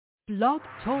Blog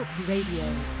Talk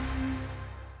Radio.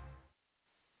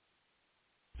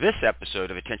 This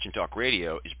episode of Attention Talk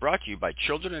Radio is brought to you by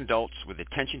children and adults with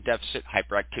attention deficit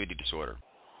hyperactivity disorder.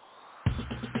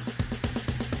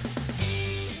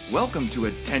 Welcome to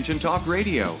Attention Talk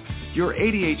Radio, your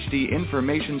ADHD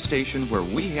information station where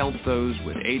we help those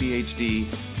with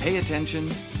ADHD pay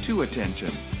attention to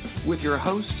attention. With your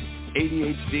host,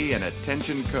 ADHD and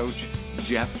attention coach,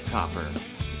 Jeff Copper.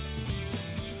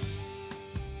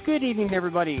 Good evening,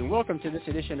 everybody, and welcome to this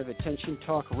edition of Attention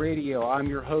Talk Radio. I'm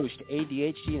your host,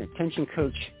 ADHD and attention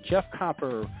coach, Jeff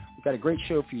Copper. We've got a great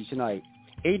show for you tonight.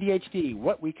 ADHD,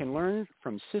 what we can learn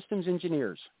from systems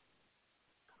engineers.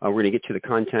 We're going to get to the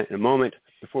content in a moment.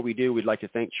 Before we do, we'd like to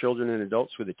thank children and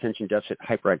adults with attention deficit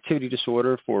hyperactivity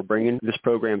disorder for bringing this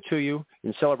program to you.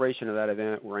 In celebration of that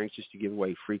event, we're anxious to give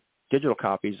away free digital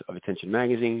copies of Attention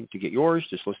Magazine. To get yours,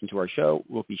 just listen to our show.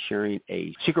 We'll be sharing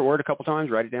a secret word a couple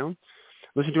times. Write it down.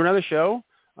 Listen to another show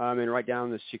and write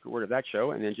down the secret word of that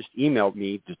show, and then just email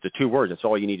me just the two words. That's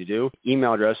all you need to do.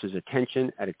 Email address is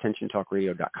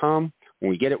attention@attentiontalkradio.com. When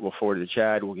we get it, we'll forward it to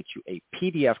Chad. We'll get you a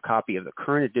PDF copy of the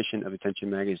current edition of Attention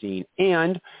Magazine,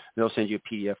 and they'll send you a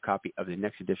PDF copy of the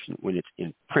next edition when it's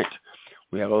in print.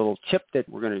 We have a little tip that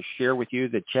we're going to share with you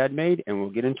that Chad made, and we'll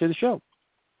get into the show.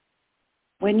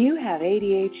 When you have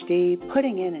ADHD,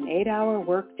 putting in an 8-hour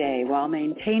workday while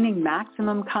maintaining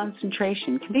maximum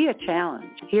concentration can be a challenge.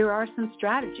 Here are some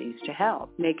strategies to help.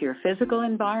 Make your physical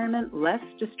environment less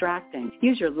distracting.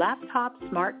 Use your laptop,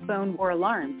 smartphone, or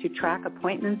alarm to track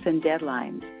appointments and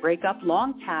deadlines. Break up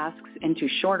long tasks into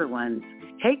shorter ones.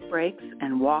 Take breaks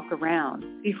and walk around.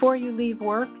 Before you leave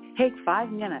work, take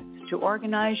 5 minutes to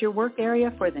organize your work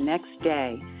area for the next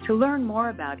day. To learn more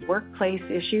about workplace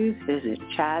issues, visit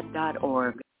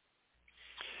chad.org.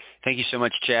 Thank you so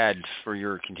much, Chad, for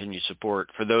your continued support.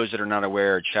 For those that are not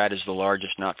aware, Chad is the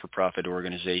largest not-for-profit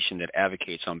organization that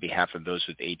advocates on behalf of those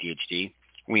with ADHD.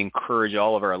 We encourage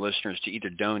all of our listeners to either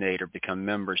donate or become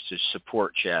members to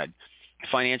support Chad.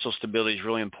 Financial stability is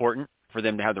really important for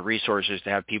them to have the resources to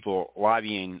have people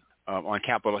lobbying on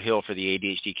Capitol Hill for the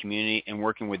ADHD community and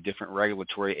working with different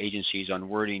regulatory agencies on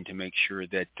wording to make sure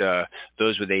that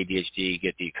those with ADHD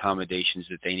get the accommodations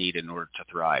that they need in order to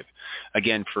thrive.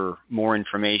 Again, for more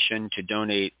information, to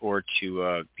donate or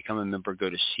to become a member, go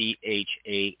to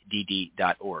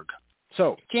chadd.org.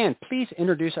 So, Jan, please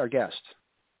introduce our guest.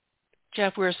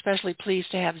 Jeff, we're especially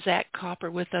pleased to have Zach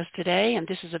Copper with us today, and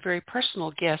this is a very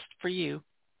personal guest for you.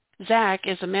 Zach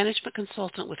is a management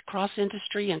consultant with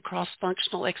cross-industry and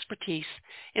cross-functional expertise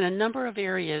in a number of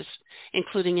areas,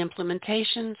 including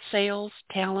implementation, sales,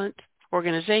 talent,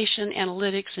 organization,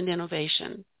 analytics, and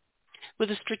innovation. With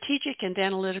a strategic and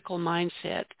analytical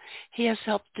mindset, he has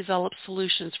helped develop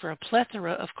solutions for a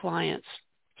plethora of clients.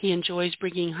 He enjoys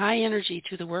bringing high energy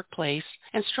to the workplace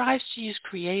and strives to use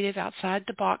creative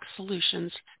outside-the-box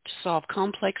solutions to solve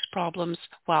complex problems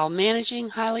while managing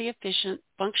highly efficient,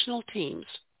 functional teams.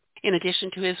 In addition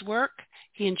to his work,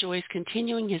 he enjoys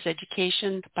continuing his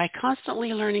education by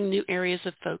constantly learning new areas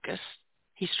of focus.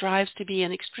 He strives to be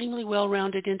an extremely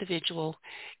well-rounded individual,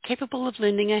 capable of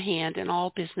lending a hand in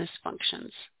all business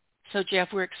functions. So,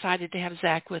 Jeff, we're excited to have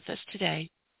Zach with us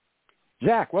today.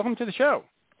 Zach, welcome to the show.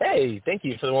 Hey, thank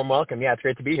you for the warm welcome. Yeah, it's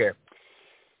great to be here.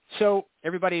 So,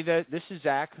 everybody, this is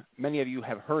Zach. Many of you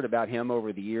have heard about him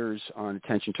over the years on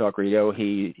Attention Talk Radio.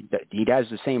 He has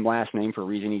the same last name for a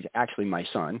reason. He's actually my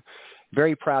son.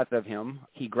 Very proud of him.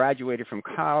 He graduated from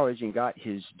college and got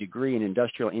his degree in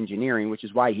industrial engineering, which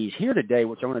is why he's here today,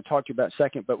 which I want to talk to you about in a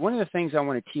second. But one of the things I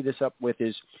want to tee this up with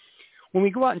is when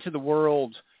we go out into the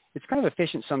world, it's kind of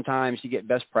efficient sometimes to get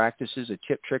best practices, a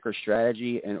tip, trick, or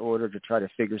strategy in order to try to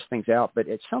figure things out. But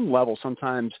at some level,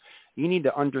 sometimes you need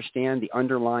to understand the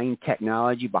underlying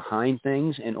technology behind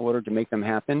things in order to make them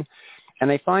happen. And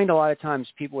I find a lot of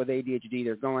times people with ADHD,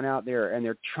 they're going out there and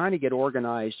they're trying to get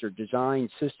organized or design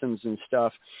systems and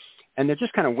stuff, and they're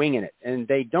just kind of winging it. And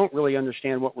they don't really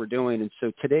understand what we're doing. And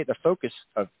so today the focus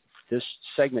of this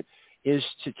segment is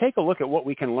to take a look at what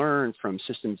we can learn from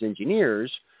systems engineers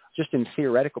just in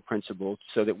theoretical principles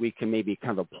so that we can maybe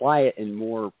kind of apply it in a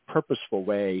more purposeful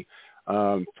way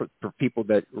for people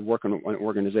that are working on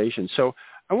organizations. So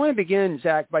I want to begin,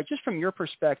 Zach, by just from your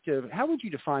perspective, how would you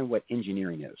define what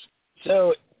engineering is?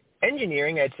 So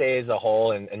engineering, I'd say as a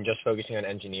whole, and just focusing on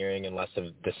engineering and less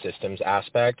of the systems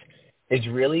aspect, is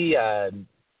really, I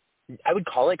would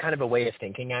call it kind of a way of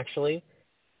thinking, actually,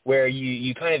 where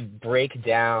you kind of break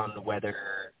down whether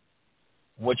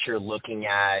what you're looking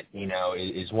at,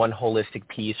 is one holistic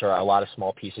piece or a lot of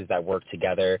small pieces that work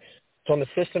together. So on the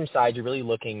system side, you're really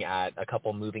looking at a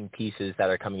couple moving pieces that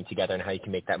are coming together and how you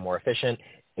can make that more efficient.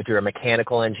 If you're a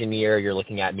mechanical engineer, you're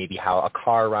looking at maybe how a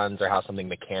car runs or how something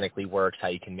mechanically works, how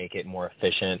you can make it more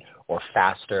efficient or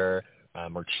faster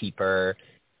or cheaper.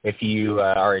 If you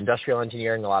are industrial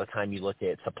engineering, a lot of time you look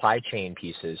at supply chain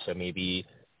pieces. So maybe,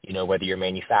 whether your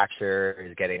manufacturer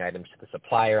is getting items to the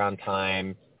supplier on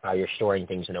time, how you're storing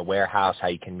things in a warehouse, how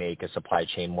you can make a supply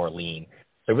chain more lean.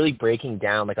 So really breaking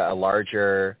down like a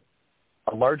larger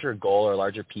goal or a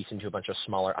larger piece into a bunch of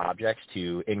smaller objects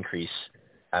to increase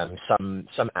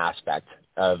some aspect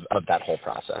of that whole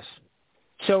process.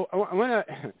 So I want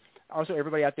to also,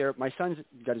 everybody out there, my son's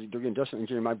got his degree in industrial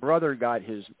engineering. My brother got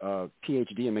his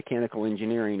PhD in mechanical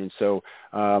engineering, and so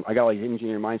I got all these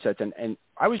engineering mindsets. And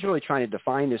I was really trying to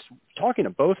define this, talking to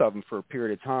both of them for a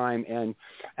period of time. And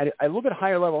at a little bit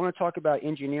higher level, I want to talk about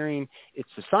engineering. It's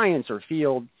a science or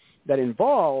field that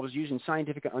involves using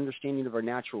scientific understanding of our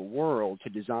natural world to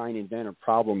design, invent, or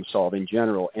problem solve in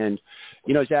general. And,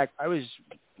 Zach, I was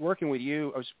working with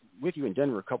you. I was with you in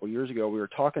Denver a couple of years ago. We were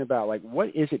talking about, like, what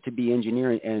is it to be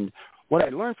engineering? And what I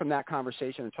learned from that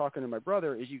conversation and talking to my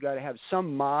brother is you got to have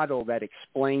some model that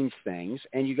explains things,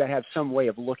 and you got to have some way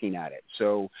of looking at it.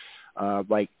 So,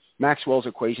 like Maxwell's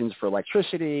equations for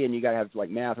electricity, and you got to have, like,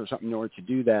 math or something in order to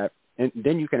do that. And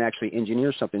then you can actually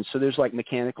engineer something. So there's like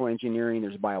mechanical engineering,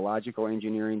 there's biological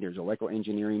engineering, there's electrical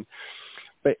engineering.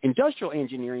 But industrial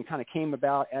engineering kind of came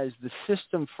about as the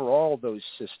system for all those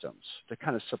systems to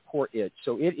kind of support it.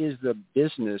 So it is the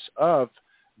business of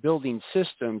building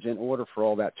systems in order for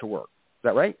all that to work. Is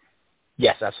that right?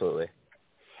 Yes, absolutely.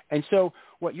 And so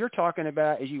what you're talking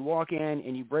about is you walk in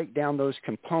and you break down those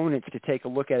components to take a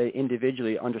look at it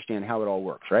individually to understand how it all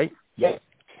works, right? Yes.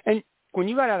 And when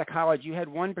you got out of college, you had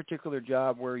one particular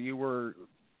job where you were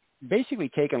basically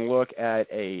taking a look at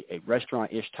a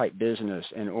restaurant-ish type business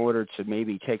in order to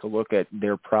maybe take a look at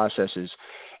their processes.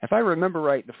 If I remember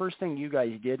right, the first thing you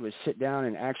guys did was sit down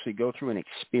and actually go through and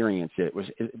experience it.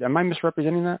 Am I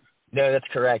misrepresenting that? No, that's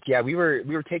correct. Yeah, we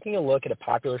were taking a look at a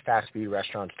popular fast food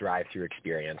restaurant's drive-through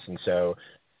experience. And so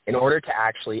in order to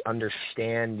actually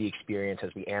understand the experience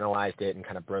as we analyzed it and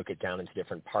kind of broke it down into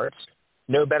different parts,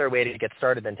 no better way to get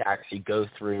started than to actually go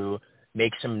through,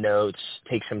 make some notes,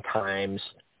 take some times,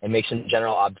 and make some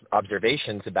general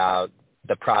observations about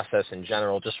the process in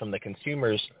general, just from the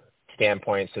consumer's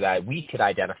standpoint, so that we could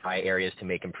identify areas to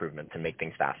make improvements and make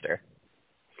things faster.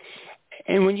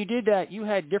 And when you did that, you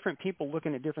had different people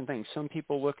looking at different things. Some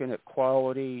people looking at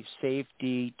quality,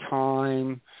 safety,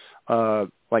 time,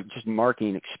 like just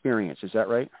marketing experience. Is that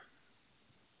right?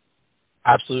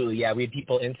 Absolutely, yeah. We had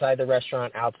people inside the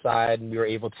restaurant, outside, and we were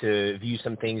able to view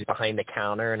some things behind the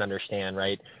counter and understand,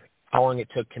 right, how long it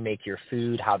took to make your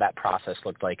food, how that process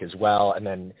looked like as well. And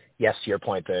then, yes, to your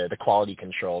point, the quality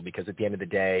control, because at the end of the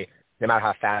day, no matter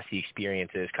how fast the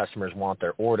experience is, customers want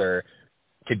their order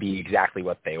to be exactly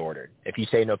what they ordered. If you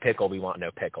say no pickle, we want no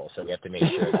pickle. So we have to make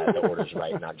sure that the order's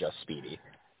right, not just speedy.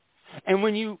 And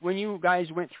when you guys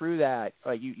went through that,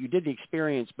 you did the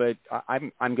experience, but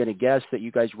I'm going to guess that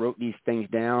you guys wrote these things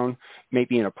down,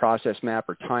 maybe in a process map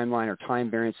or timeline or time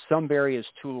variance, some various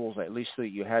tools, at least so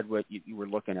that you had what you were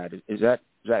looking at. Is that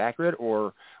accurate,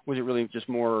 or was it really just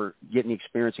more getting the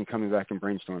experience and coming back and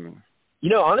brainstorming?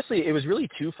 Honestly, it was really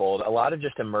twofold. A lot of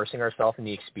just immersing ourselves in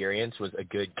the experience was a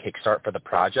good kickstart for the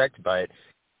project, but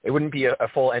it wouldn't be a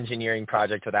full engineering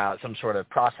project without some sort of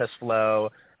process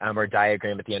flow or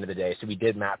diagram at the end of the day. So we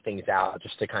did map things out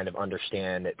just to kind of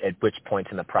understand at which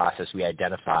points in the process we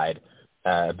identified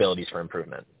abilities for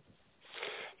improvement.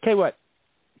 Okay, what?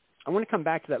 I want to come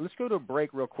back to that. Let's go to a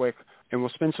break real quick, and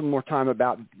we'll spend some more time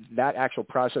about that actual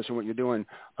process and what you're doing.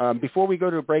 Before we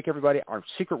go to a break, everybody, our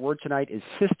secret word tonight is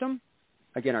system.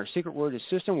 Again, our secret word is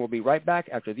system. We'll be right back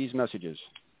after these messages.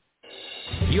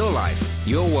 Your life,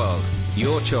 your world,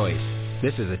 your choice.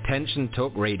 This is Attention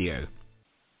Talk Radio.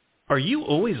 Are you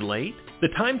always late? The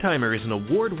Time Timer is an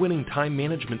award-winning time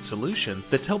management solution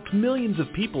that's helped millions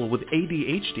of people with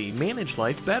ADHD manage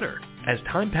life better. As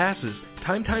time passes,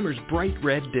 Time Timer's bright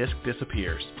red disc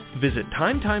disappears. Visit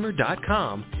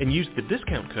timetimer.com and use the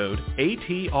discount code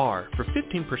ATR for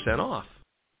 15% off.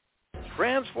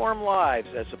 Transform lives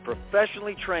as a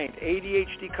professionally trained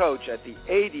ADHD coach at the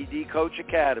ADD Coach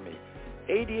Academy.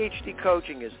 ADHD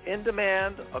coaching is in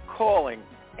demand, a calling,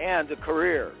 and a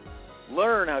career.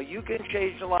 Learn how you can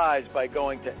change lives by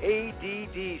going to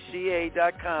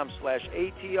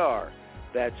addca.com/ATR.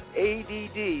 That's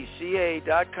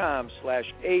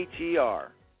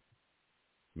addca.com/ATR.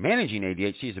 Managing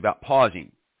ADHD is about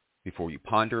pausing before you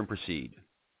ponder and proceed.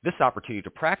 This opportunity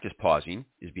to practice pausing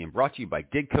is being brought to you by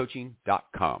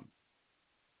digcoaching.com.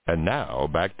 And now,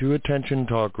 back to Attention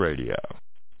Talk Radio.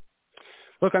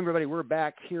 Look, everybody, we're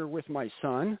back here with my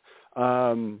son,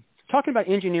 talking about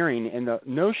engineering and the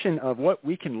notion of what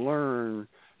we can learn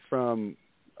from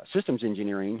systems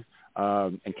engineering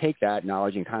and take that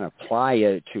knowledge and kind of apply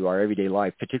it to our everyday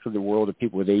life, particularly the world of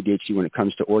people with ADHD when it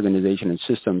comes to organization and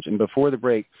systems. And before the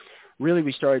break, really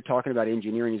we started talking about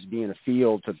engineering as being a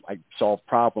field to solve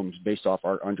problems based off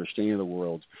our understanding of the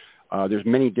world. There's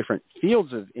many different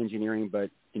fields of engineering,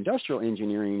 but industrial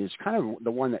engineering is kind of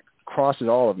the one that crosses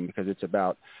all of them because it's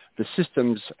about the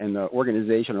systems and the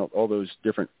organization of all those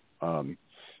different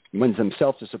ones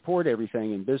themselves to support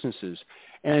everything in businesses.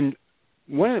 And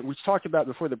we talked about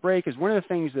before the break is one of the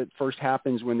things that first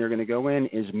happens when they're going to go in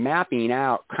is mapping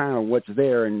out kind of what's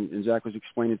there. And Zach was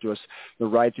explaining to us the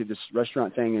ride through this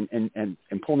restaurant thing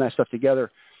and pulling that stuff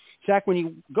together. Zach, when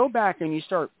you go back and you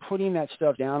start putting that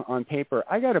stuff down on paper,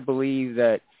 I got to believe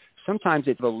that sometimes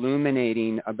it's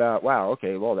illuminating about, wow,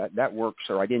 okay, well, that works,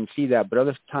 or I didn't see that. But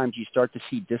other times you start to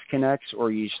see disconnects,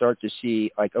 or you start to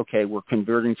see, like, okay, we're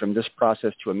converting from this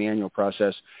process to a manual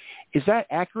process. Is that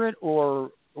accurate,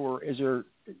 or is there,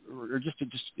 or just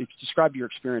describe your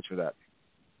experience with that?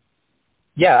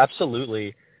 Yeah,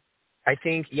 absolutely. I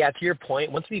think, to your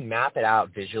point, once we map it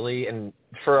out visually, and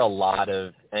for a lot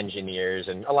of engineers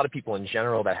and a lot of people in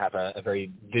general that have a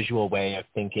very visual way of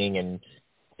thinking and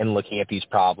looking at these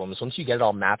problems, once you get it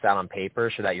all mapped out on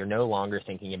paper so that you're no longer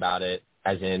thinking about it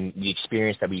as in the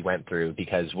experience that we went through,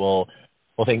 because we'll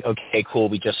think, okay, cool,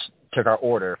 we just took our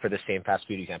order for the same fast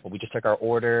food example. We just took our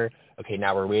order. Okay,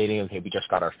 now we're waiting. Okay, we just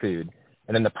got our food.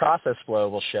 And then the process flow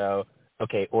will show,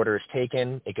 okay, order is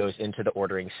taken. It goes into the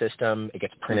ordering system. It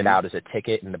gets printed out as a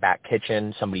ticket in the back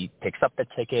kitchen. Somebody picks up the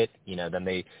ticket. Then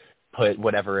they put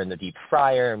whatever in the deep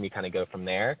fryer, and we kind of go from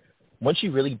there. Once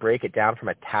you really break it down from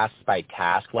a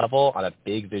task-by-task level on a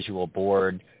big visual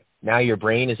board, now your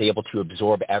brain is able to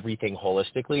absorb everything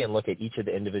holistically and look at each of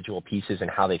the individual pieces and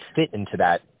how they fit into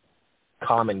that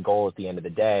common goal at the end of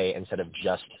the day instead of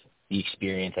just the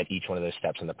experience at each one of those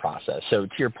steps in the process. So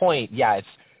to your point,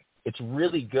 it's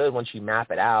really good once you map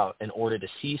it out in order to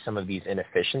see some of these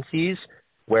inefficiencies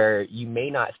where you may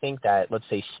not think that, let's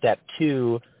say, step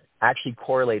 2 actually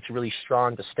correlates really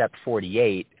strong to step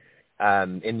 48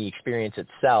 in the experience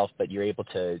itself, but you're able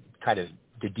to kind of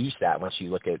deduce that once you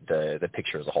look at the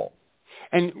picture as a whole.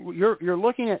 And you're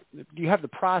looking at, you have the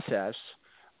process.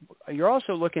 You're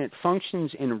also looking at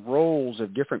functions and roles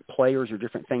of different players or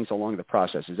different things along the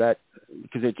process. Is that,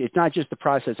 because it's not just the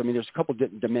process. I mean, there's a couple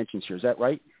dimensions here. Is that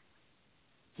right?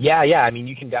 Yeah. I mean,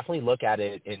 you can definitely look at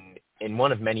it in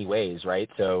one of many ways, right?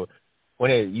 So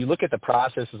when you look at the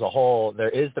process as a whole,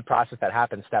 there is the process that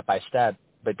happens step by step.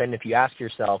 But then if you ask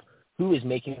yourself, who is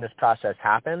making this process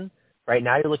happen? Right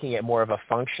now you're looking at more of a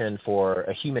function for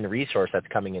a human resource that's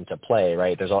coming into play,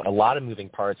 right? There's a lot of moving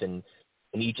parts in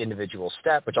each individual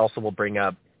step, which also will bring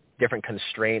up different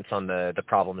constraints on the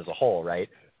problem as a whole, right?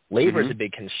 Labor is a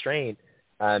big constraint.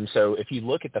 So if you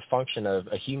look at the function of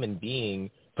a human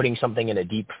being putting something in a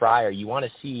deep fryer, you want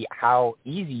to see how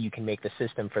easy you can make the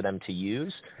system for them to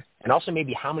use, and also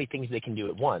maybe how many things they can do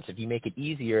at once. If you make it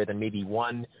easier, then maybe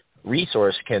one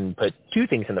resource can put 2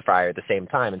 things in the fryer at the same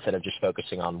time instead of just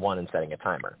focusing on one and setting a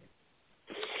timer.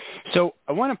 So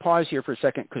I want to pause here for a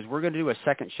second because we're going to do a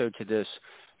second show to this,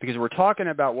 because we're talking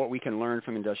about what we can learn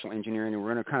from industrial engineering, and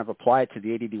we're going to kind of apply it to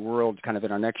the ADD world kind of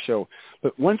in our next show.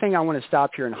 But one thing I want to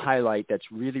stop here and highlight that's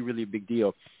really, really a big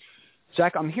deal.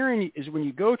 Zach, I'm hearing is when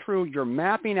you go through, you're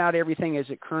mapping out everything as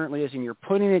it currently is, and you're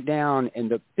putting it down, and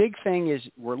the big thing is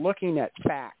we're looking at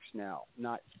facts now,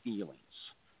 not feelings.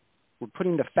 We're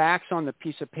putting the facts on the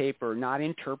piece of paper, not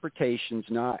interpretations,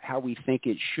 not how we think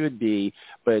it should be,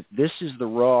 but this is the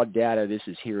raw data.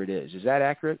 Here it is. Is that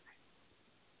accurate?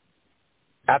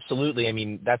 Absolutely. I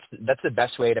mean, that's the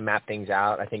best way to map things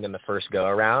out, I think, in the first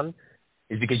go-around,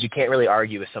 is because you can't really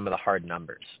argue with some of the hard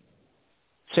numbers.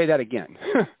 Say that again.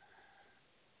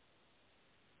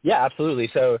 Yeah, absolutely.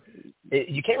 So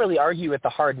you can't really argue with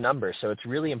the hard numbers, so it's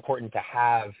really important to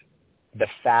have the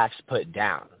facts put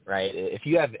down, right? If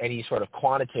you have any sort of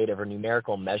quantitative or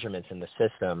numerical measurements in the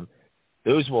system,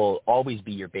 those will always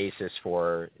be your basis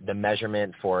for the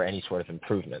measurement for any sort of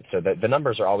improvement. So the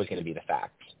numbers are always going to be the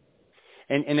facts.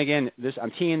 And again,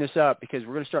 I'm teeing this up because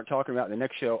we're going to start talking about in the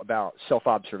next show about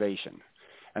self-observation.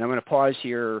 And I'm going to pause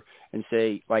here and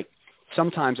say, like,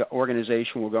 sometimes an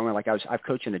organization will go in, like I've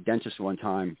coached a dentist one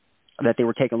time that they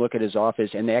were taking a look at his office,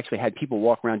 and they actually had people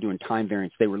walk around doing time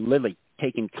variance. They were literally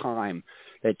taking time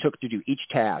that it took to do each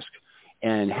task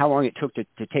and how long it took to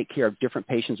take care of different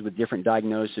patients with different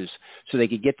diagnoses so they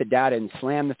could get the data and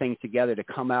slam the things together to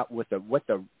come out with what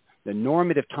the the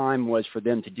normative time was for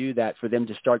them to do that, for them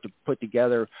to start to put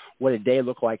together what a day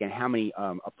looked like and how many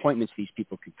appointments these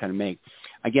people could kind of make.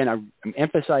 Again, I'm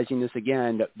emphasizing this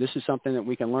again, that this is something that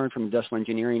we can learn from industrial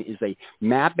engineering is they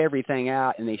map everything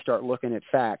out and they start looking at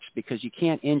facts, because you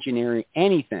can't engineer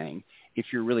anything if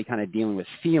you're really kind of dealing with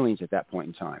feelings at that point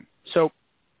in time. So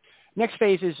next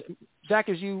phase is, Zach,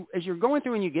 as you're going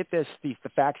through and you get the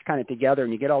facts kind of together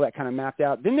and you get all that kind of mapped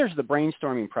out, then there's the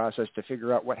brainstorming process to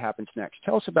figure out what happens next.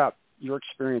 Tell us about your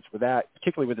experience with that,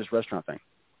 particularly with this restaurant thing.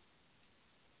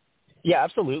 Yeah,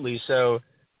 absolutely. So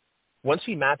once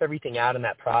we map everything out in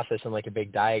that process in like a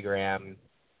big diagram,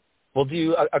 we'll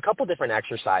do a couple different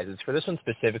exercises. For this one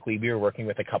specifically, we were working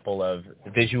with a couple of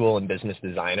visual and business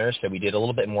designers, so we did a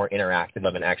little bit more interactive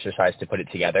of an exercise to put it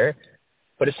together.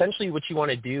 But essentially what you want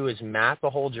to do is map the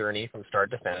whole journey from start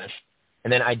to finish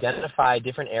and then identify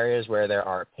different areas where there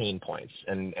are pain points.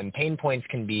 And pain points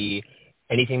can be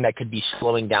anything that could be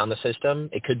slowing down the system.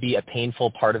 It could be a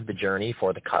painful part of the journey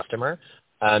for the customer.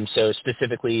 So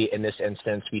specifically in this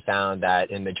instance, we found that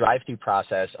in the drive-through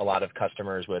process, a lot of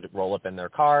customers would roll up in their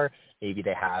car. Maybe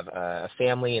they have a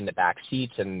family in the back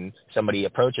seats and somebody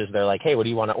approaches. They're like, hey, what do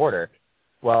you want to order?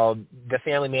 Well, the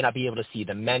family may not be able to see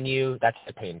the menu. That's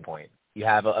the pain point. You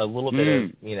have a little bit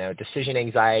of, decision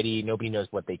anxiety. Nobody knows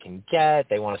what they can get.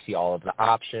 They want to see all of the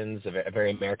options, a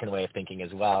very American way of thinking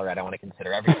as well, right? I want to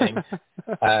consider everything.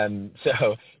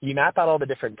 So you map out all the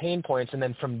different pain points, and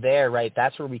then from there, right,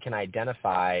 that's where we can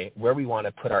identify where we want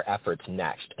to put our efforts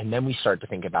next. And then we start to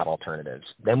think about alternatives.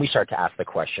 Then we start to ask the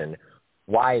question,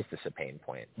 why is this a pain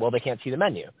point? Well, they can't see the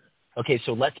menu. Okay,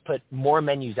 so let's put more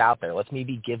menus out there. Let's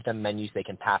maybe give them menus they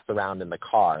can pass around in the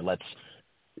car. Let's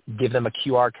give them a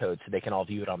QR code so they can all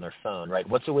view it on their phone, right?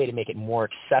 What's a way to make it more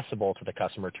accessible to the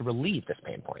customer to relieve this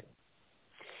pain point?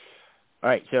 All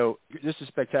right, so this is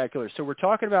spectacular. So we're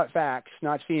talking about facts,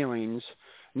 not feelings.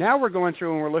 Now we're going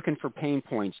through and we're looking for pain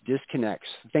points, disconnects,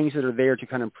 things that are there to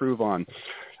kind of improve on.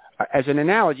 As an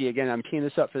analogy, again, I'm teeing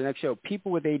this up for the next show,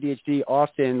 people with ADHD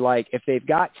often, like, if they've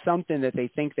got something that they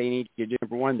think they need to do,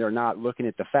 number one, they're not looking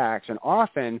at the facts. And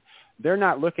often they're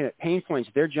not looking at pain points.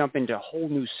 They're jumping to whole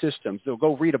new systems. They'll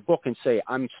go read a book and say,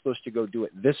 I'm supposed to go do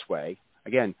it this way.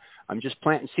 Again, I'm just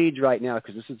planting seeds right now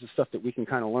because this is the stuff that we can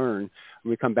kind of learn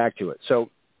when we come back to it. So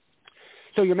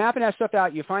you're mapping that stuff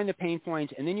out, you find the pain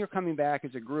points, and then you're coming back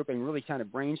as a group and really kind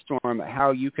of brainstorm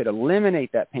how you could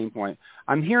eliminate that pain point.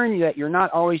 I'm hearing that you're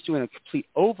not always doing a complete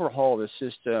overhaul of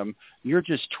the system. You're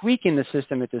just tweaking the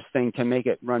system at this thing to make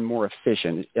it run more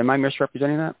efficient. Am I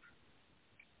misrepresenting that?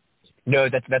 No,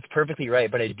 that's perfectly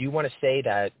right. But I do want to say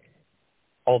that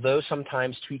although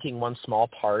sometimes tweaking one small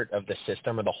part of the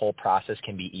system or the whole process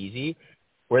can be easy,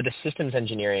 where the systems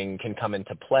engineering can come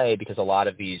into play, because a lot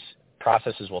of these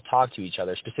processes will talk to each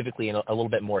other, specifically in a little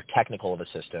bit more technical of a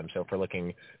system. So if we're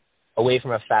looking away from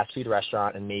a fast food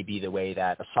restaurant and maybe the way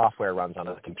that a software runs on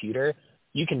a computer,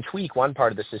 you can tweak one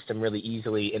part of the system really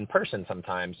easily in person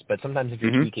sometimes. But sometimes if you're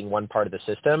tweaking one part of the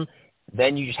system,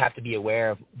 then you just have to be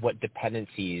aware of what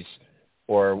dependencies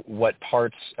or what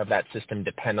parts of that system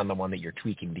depend on the one that you're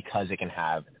tweaking, because it can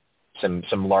have some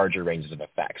larger ranges of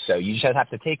effects. So you just have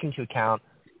to take into account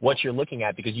what you're looking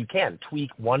at, because you can tweak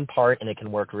one part and it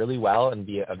can work really well and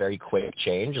be a very quick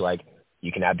change. Like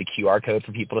you can add the QR code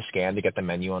for people to scan to get the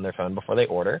menu on their phone before they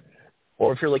order.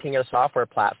 Or if you're looking at a software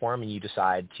platform and you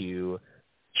decide to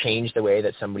change the way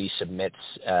that somebody submits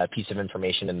a piece of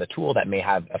information in the tool, that may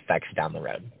have effects down the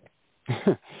road.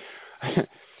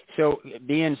 So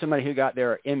being somebody who got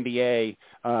their MBA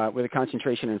with a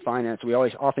concentration in finance, we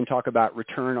often talk about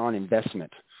return on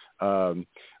investment.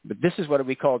 But this is what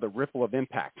we call the ripple of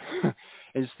impact.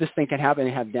 Is this thing can happen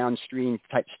and have downstream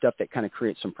type stuff that kind of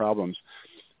creates some problems.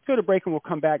 Let's go to break and we'll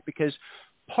come back, because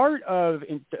part of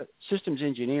systems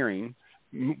engineering,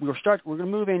 we're going to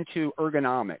move into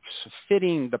ergonomics,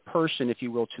 fitting the person, if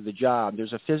you will, to the job.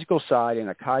 There's a physical side and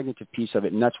a cognitive piece of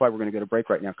it, and that's why we're going to go to break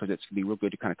right now, because it's going to be real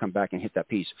good to kind of come back and hit that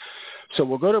piece. So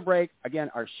we'll go to break. Again,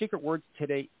 our secret word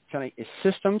today is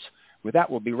systems. With that,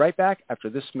 we'll be right back after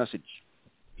this message.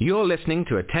 You're listening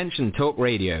to Attention Talk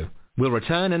Radio. We'll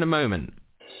return in a moment.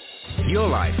 Your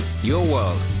life, your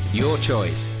world, your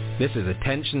choice. This is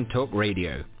Attention Talk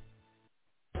Radio.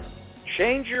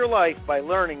 Change your life by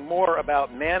learning more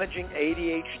about managing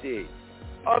ADHD.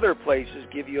 Other places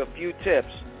give you a few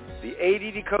tips. The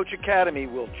ADD Coach Academy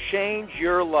will change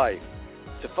your life.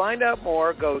 To find out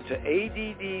more, go to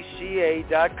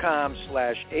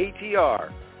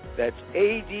addca.com/ATR. That's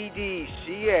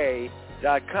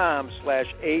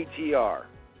addca.com/ATR.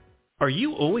 Are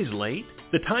you always late?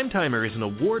 The Time Timer is an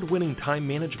award-winning time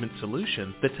management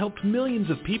solution that's helped millions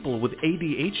of people with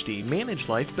ADHD manage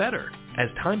life better. As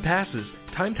time passes,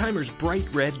 Time Timer's bright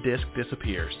red disc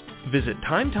disappears. Visit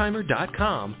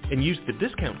timetimer.com and use the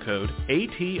discount code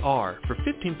ATR for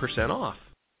 15% off.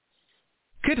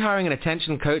 Could hiring an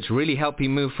attention coach really help you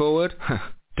move forward?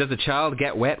 Does a child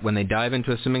get wet when they dive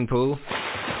into a swimming pool?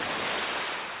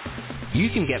 You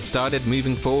can get started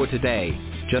moving forward today.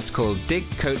 Just call Dig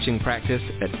Coaching Practice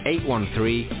at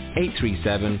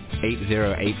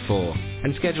 813-837-8084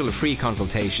 and schedule a free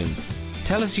consultation.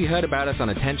 Tell us you heard about us on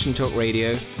Attention Talk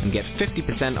Radio and get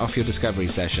 50% off your discovery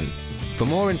session. For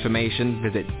more information,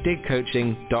 visit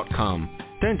digcoaching.com.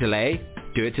 Don't delay,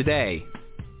 do it today.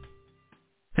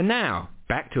 And now,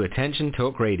 back to Attention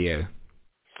Talk Radio.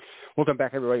 Welcome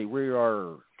back, everybody. We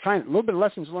are trying a little bit of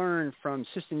lessons learned from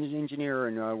systems engineer,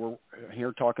 and we're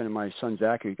here talking to my son,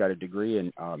 Zach, who's got a degree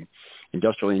in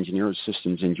industrial engineering,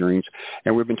 systems engineering.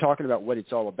 And we've been talking about what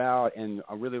it's all about, and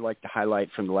I really like to highlight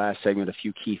from the last segment a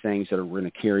few key things that we're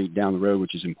going to carry down the road,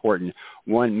 which is important.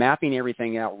 One, mapping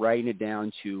everything out, writing it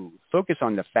down to focus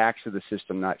on the facts of the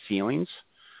system, not feelings.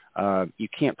 You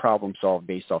can't problem solve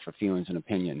based off of feelings and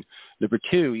opinion. Number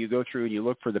two, you go through and you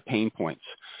look for the pain points,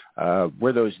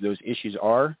 where those issues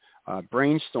are.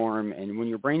 Brainstorm, and when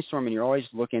you're brainstorming, you're always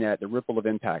looking at the ripple of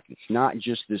impact. It's not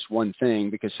just this one thing,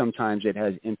 because sometimes it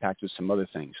has impact with some other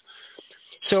things.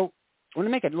 So I want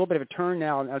to make a little bit of a turn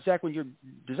now. Now, Zach, when you're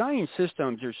designing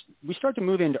systems, we start to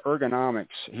move into ergonomics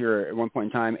here at one point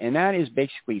in time, and that is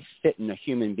basically fitting a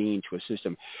human being to a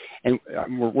system. And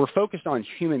we're focused on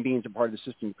human beings as part of the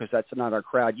system because that's not our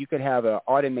crowd. You could have an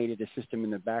automated system in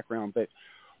the background, but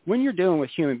when you're dealing with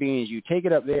human beings, you take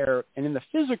it up there, and in the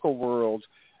physical world,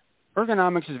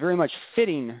 ergonomics is very much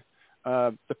fitting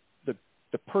the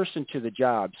person to the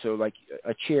job. So like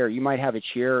a chair, you might have a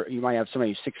chair, you might have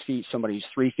somebody who's 6 feet, somebody who's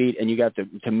 3 feet, and you got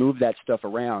to move that stuff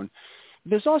around.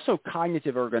 There's also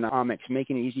cognitive ergonomics,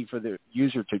 making it easy for the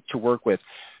user to work with.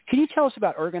 Can you tell us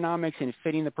about ergonomics and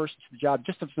fitting the person to the job,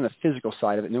 just from the physical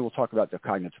side of it, and then we'll talk about the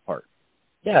cognitive part.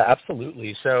 Yeah,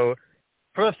 absolutely. So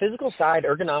from a physical side,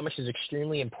 ergonomics is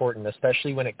extremely important,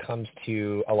 especially when it comes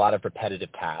to a lot of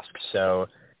repetitive tasks. So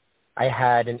I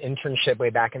had an internship way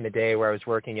back in the day where I was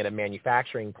working at a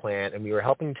manufacturing plant, and we were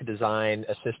helping to design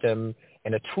a system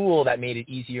and a tool that made it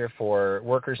easier for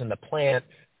workers in the plant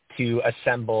to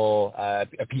assemble a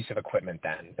piece of equipment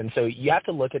then. And so you have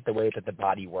to look at the way that the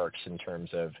body works in terms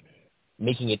of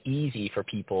making it easy for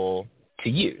people to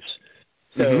use.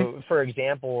 So, for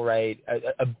example, right,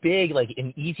 a big, like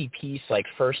an easy piece, like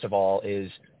first of all,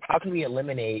 is how can we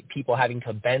eliminate people having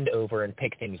to bend over and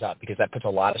pick things up, because that puts a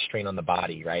lot of strain on the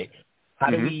body, right? How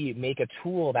do we make a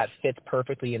tool that fits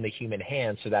perfectly in the human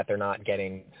hand so that they're not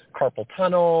getting carpal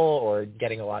tunnel or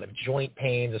getting a lot of joint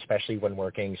pains, especially when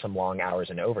working some long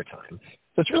hours in overtime?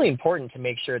 So it's really important to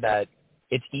make sure that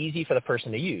it's easy for the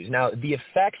person to use. Now, the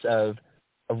effects of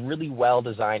a really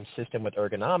well-designed system with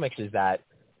ergonomics is that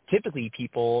typically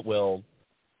people will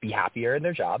be happier in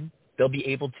their job. They'll be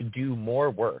able to do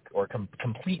more work or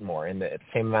complete more in the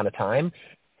same amount of time,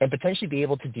 and potentially be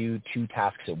able to do two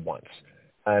tasks at once.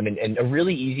 And a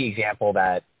really easy example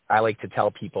that I like to tell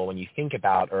people when you think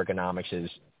about ergonomics is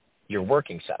your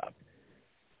working setup.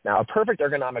 Now, a perfect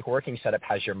ergonomic working setup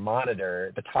has your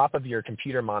monitor, the top of your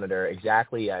computer monitor,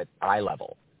 exactly at eye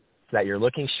level, so that you're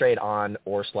looking straight on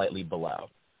or slightly below.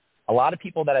 A lot of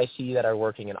people that I see that are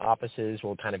working in offices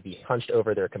will kind of be hunched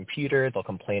over their computer. They'll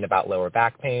complain about lower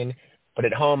back pain. But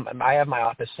at home, I have my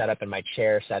office set up and my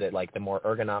chair set at like the more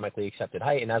ergonomically accepted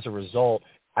height. And as a result,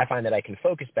 I find that I can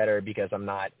focus better because I'm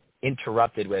not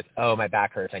interrupted with, oh, my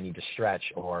back hurts, I need to stretch,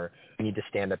 or I need to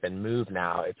stand up and move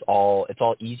now. It's all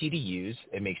easy to use.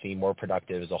 It makes me more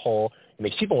productive as a whole. It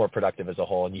makes people more productive as a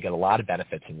whole, and you get a lot of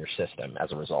benefits in your system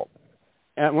as a result.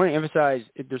 And I want to emphasize,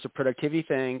 there's a productivity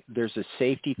thing, there's a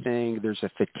safety thing, there's a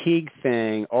fatigue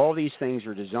thing. All these things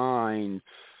are designed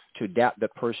to adapt the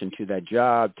person to that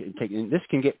job. And this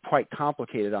can get quite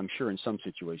complicated, I'm sure, in some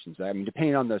situations. I mean,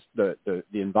 depending on the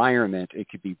environment, it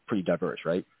could be pretty diverse,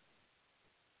 right?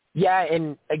 Yeah,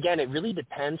 and again, it really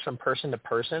depends from person to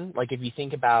person. Like if you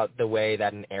think about the way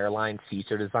that an airline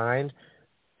seats are designed,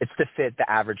 it's to fit the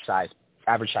average size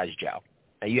Joe.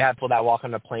 Now, you have people that walk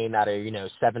on a plane that are,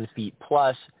 7 feet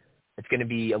plus. It's going to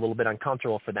be a little bit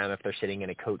uncomfortable for them if they're sitting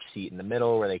in a coach seat in the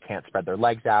middle where they can't spread their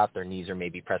legs out. Their knees are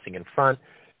maybe pressing in front.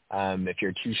 If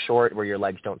you're too short where your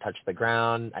legs don't touch the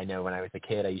ground, I know when I was a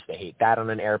kid, I used to hate that on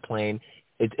an airplane.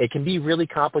 It can be really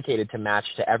complicated to match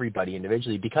to everybody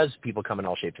individually because people come in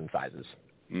all shapes and sizes.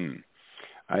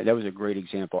 That was a great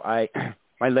example.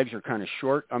 My legs are kind of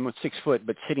short. I'm 6 foot,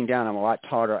 but sitting down, I'm a lot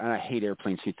taller, and I hate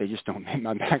airplane seats. They just don't make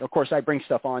my back. Of course, I bring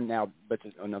stuff on now, but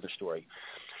it's another story.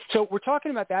 So we're talking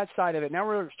about that side of it. Now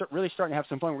we're really starting to have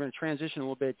some fun. We're going to transition a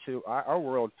little bit to our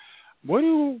world. what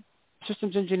do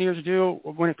systems engineers do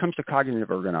when it comes to cognitive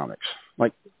ergonomics?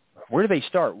 Like, where do they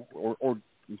start, or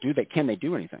can they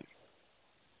do anything?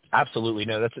 Absolutely.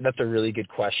 No, that's a really good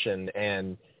question.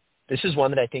 And this is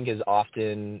one that I think is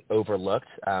often overlooked.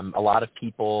 A lot of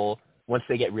people, once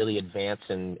they get really advanced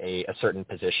in a certain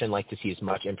position, like to see as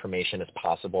much information as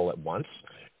possible at once,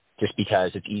 just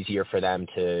because it's easier for them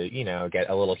to, get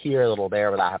a little here, a little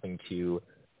there without having to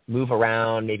move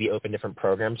around, maybe open different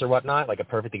programs or whatnot. Like a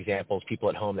perfect example is people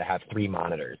at home that have 3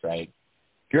 monitors, right?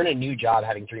 If you're in a new job,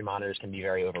 having 3 monitors can be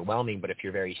very overwhelming, but if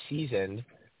you're very seasoned,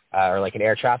 or like an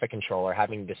air traffic controller,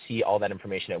 having to see all that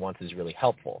information at once is really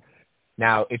helpful.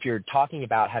 Now, if you're talking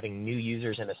about having new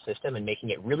users in a system and making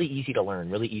it really easy to learn,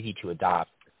 really easy to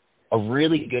adopt, a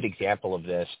really good example of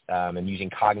this and using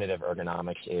cognitive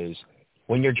ergonomics is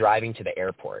when you're driving to the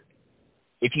airport.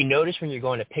 If you notice when you're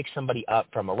going to pick somebody up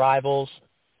from arrivals,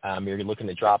 you're looking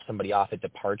to drop somebody off at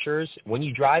departures, when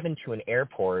you drive into an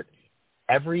airport,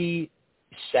 every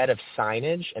set of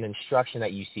signage and instruction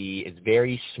that you see is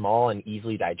very small and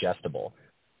easily digestible.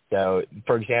 So,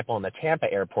 for example, in the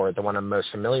Tampa airport, the one I'm most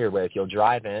familiar with, you'll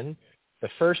drive in. The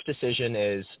first decision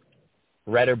is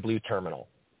red or blue terminal.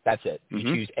 That's it. You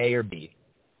choose A or B.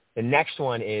 The next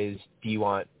one is, do you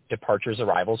want departures,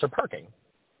 arrivals, or parking?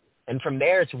 And from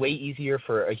there, it's way easier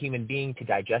for a human being to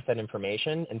digest that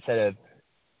information instead of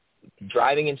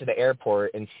driving into the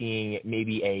airport and seeing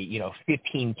maybe a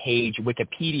 15-page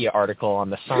Wikipedia article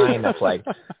on the sign that's like,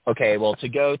 okay, well, to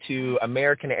go to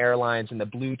American Airlines in the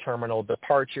blue terminal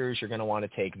departures, you're going to want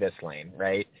to take this lane,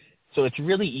 right? So it's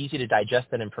really easy to digest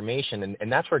that information,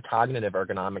 and that's where cognitive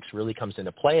ergonomics really comes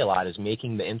into play a lot, is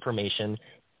making the information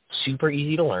super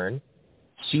easy to learn,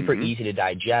 super easy to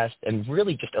digest, and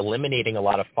really just eliminating a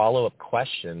lot of follow-up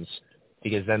questions,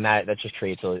 because then that just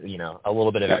creates a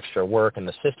little bit of extra work in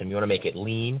the system. You want to make it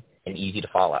lean and easy to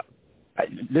follow.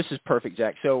 This is perfect,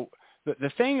 Zach. So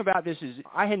the thing about this is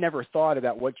I had never thought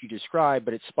about what you described,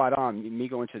 but it's spot on, me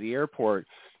going to the airport.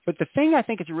 But the thing I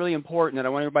think is really important that I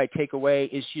want everybody to take away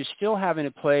is you're still having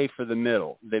to play for the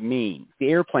middle, the mean. The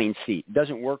airplane seat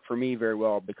doesn't work for me very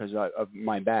well because of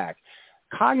my back.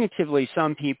 Cognitively,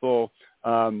 some people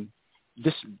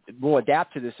this will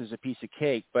adapt to this as a piece of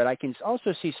cake, but I can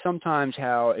also see sometimes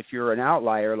how if you're an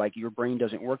outlier, like your brain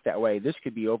doesn't work that way, this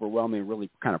could be overwhelming, really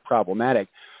kind of problematic.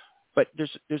 But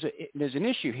there's an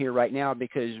issue here right now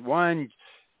because, one,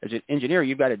 as an engineer,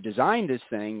 you've got to design this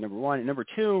thing, number one. And number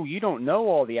two, you don't know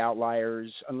all the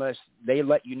outliers unless they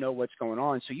let you know what's going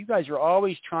on. So you guys are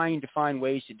always trying to find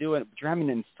ways to do it, but you're having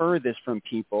to infer this from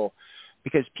people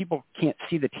because people can't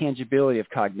see the tangibility of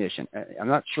cognition. I'm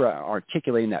not sure I'm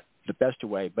articulating that the best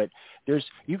way, but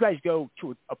you guys go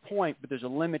to a point, but there's a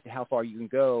limit to how far you can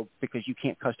go because you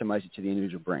can't customize it to the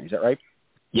individual brain. Is that right?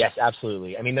 Yes,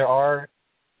 absolutely. I mean, there are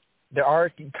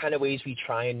kind of ways we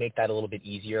try and make that a little bit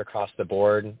easier across the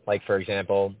board. Like, for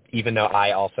example, even though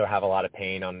I also have a lot of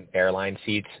pain on airline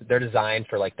seats, they're designed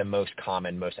for like the most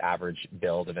common, most average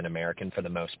build of an American for the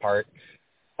most part.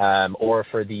 Or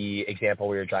for the example,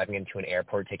 we were driving into an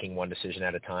airport taking one decision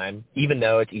at a time. Even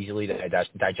though it's easily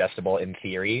digestible in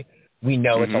theory, we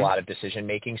know it's a lot of decision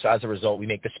making. So as a result, we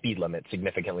make the speed limit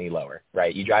significantly lower,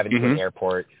 right? You drive into an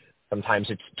airport, sometimes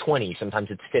it's 20, sometimes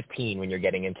it's 15 when you're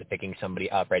getting into picking somebody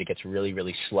up, right? It gets really,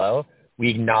 really slow. We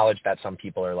acknowledge that some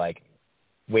people are like,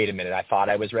 wait a minute, I thought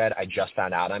I was red. I just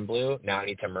found out I'm blue. Now I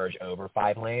need to merge over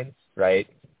 5 lanes, right?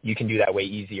 You can do that way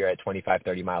easier at 25,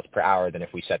 30 miles per hour than if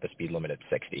we set the speed limit at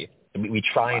 60. We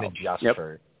try and adjust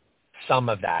for some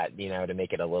of that, to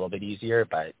make it a little bit easier,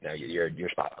 but no, you're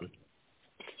spot on.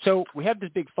 So we have this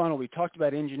big funnel. We talked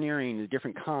about engineering, the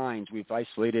different kinds. We've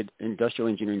isolated industrial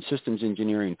engineering, systems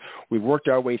engineering. We've worked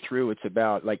our way through. It's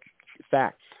about like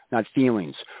facts, not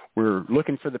feelings. We're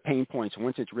looking for the pain points.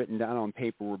 Once it's written down on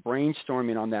paper, we're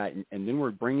brainstorming on that, and then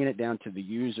we're bringing it down to the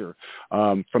user.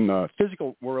 From the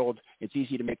physical world, it's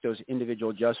easy to make those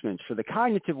individual adjustments. For the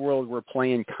cognitive world, we're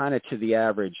playing kind of to the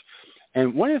average.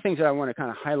 And one of the things that I want to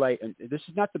kind of highlight, and this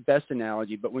is not the best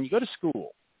analogy, but when you go to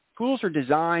school, schools are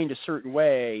designed a certain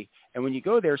way, and when you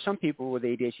go there, some people with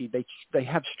ADHD, they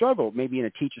have struggled maybe in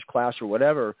a teacher's class or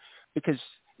whatever because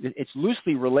it's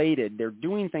loosely related. They're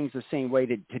doing things the same way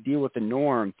to deal with the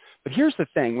norm. But here's the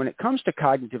thing. When it comes to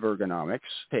cognitive ergonomics,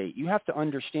 hey, you have to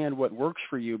understand what works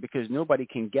for you because nobody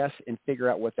can guess and figure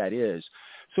out what that is.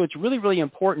 So it's really, really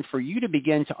important for you to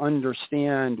begin to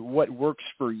understand what works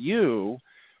for you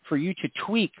to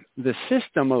tweak the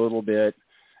system a little bit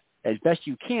as best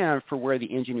you can for where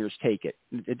the engineers take it.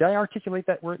 Did I articulate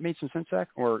that where it made some sense, Zach?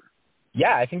 Or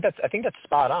yeah, I think that's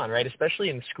spot on, right? Especially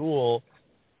in school,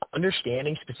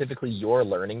 understanding specifically your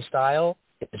learning style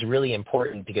is really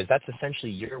important because that's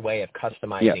essentially your way of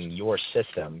customizing your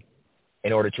system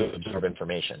in order to absorb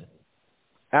information.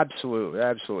 Absolutely,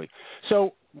 absolutely.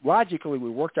 So logically, we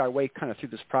worked our way kind of through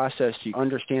this process to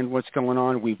understand what's going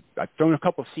on. I've thrown a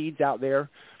couple of seeds out there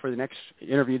for the next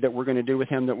interview that we're going to do with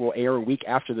him that will air a week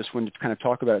after this one to kind of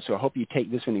talk about it. So I hope you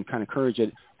take this one and kind of encourage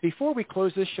it. Before we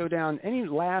close this show down, any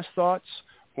last thoughts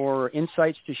or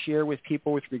insights to share with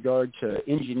people with regard to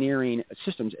engineering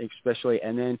systems especially,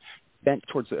 and then bent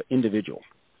towards the individual?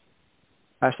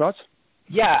 Last thoughts?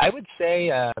 Yeah, I would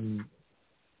say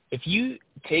if you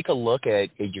take a look at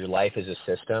your life as a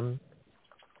system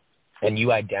and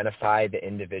you identify the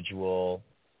individual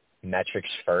metrics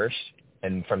first,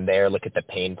 and from there look at the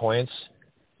pain points,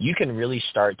 you can really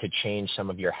start to change some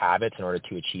of your habits in order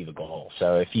to achieve a goal.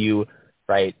 So if you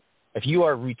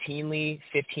are routinely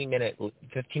 15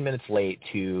 minutes late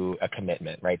to a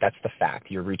commitment, right? That's the fact.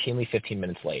 You're routinely 15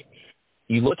 minutes late.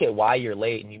 You look at why you're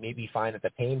late and you maybe find that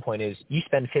the pain point is you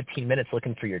spend 15 minutes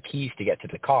looking for your keys to get to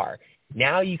the car.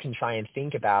 Now you can try and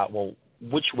think about, well,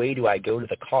 which way do I go to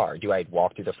the car? Do I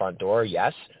walk through the front door?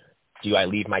 Yes. Do I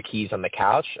leave my keys on the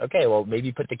couch? Okay, well,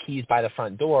 maybe put the keys by the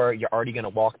front door. You're already going to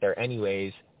walk there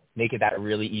anyways. Make it that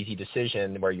really easy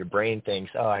decision where your brain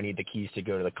thinks, oh, I need the keys to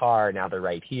go to the car. Now they're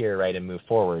right here, right, and move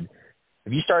forward.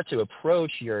 If you start to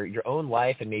approach your own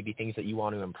life and maybe things that you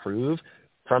want to improve,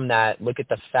 from that, look at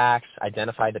the facts,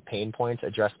 identify the pain points,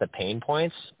 address the pain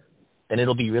points, then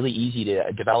it'll be really easy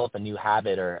to develop a new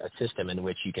habit or a system in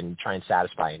which you can try and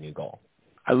satisfy a new goal.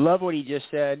 I love what he just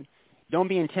said. Don't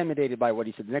be intimidated by what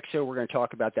he said. The next show we're going to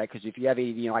talk about that because if you have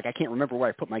ADD, like I can't remember where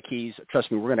I put my keys,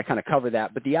 trust me, we're going to kind of cover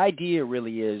that. But the idea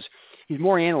really is he's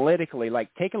more analytically, like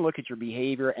taking a look at your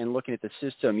behavior and looking at the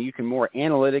system. You can more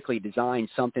analytically design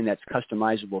something that's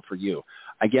customizable for you.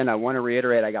 Again, I want to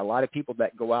reiterate, I got a lot of people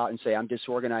that go out and say I'm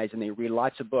disorganized and they read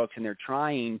lots of books and they're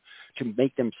trying to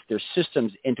make their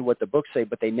systems into what the books say,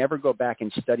 but they never go back and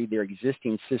study their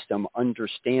existing system,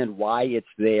 understand why it's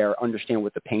there, understand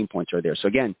what the pain points are there. So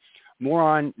again, more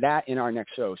on that in our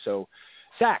next show. So,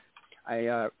 Zach, I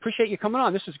appreciate you coming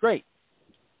on. This is great.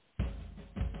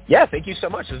 Yeah, thank you so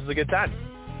much. This is a good time.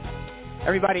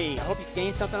 Everybody, I hope you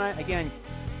gained something. Again,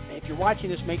 if you're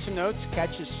watching this, make some notes. Catch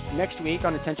us next week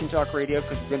on Attention Talk Radio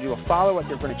because we're going to do a follow-up.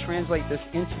 They're going to translate this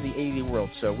into the ADD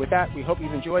world. So with that, we hope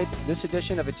you've enjoyed this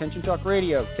edition of Attention Talk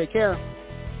Radio. Take care.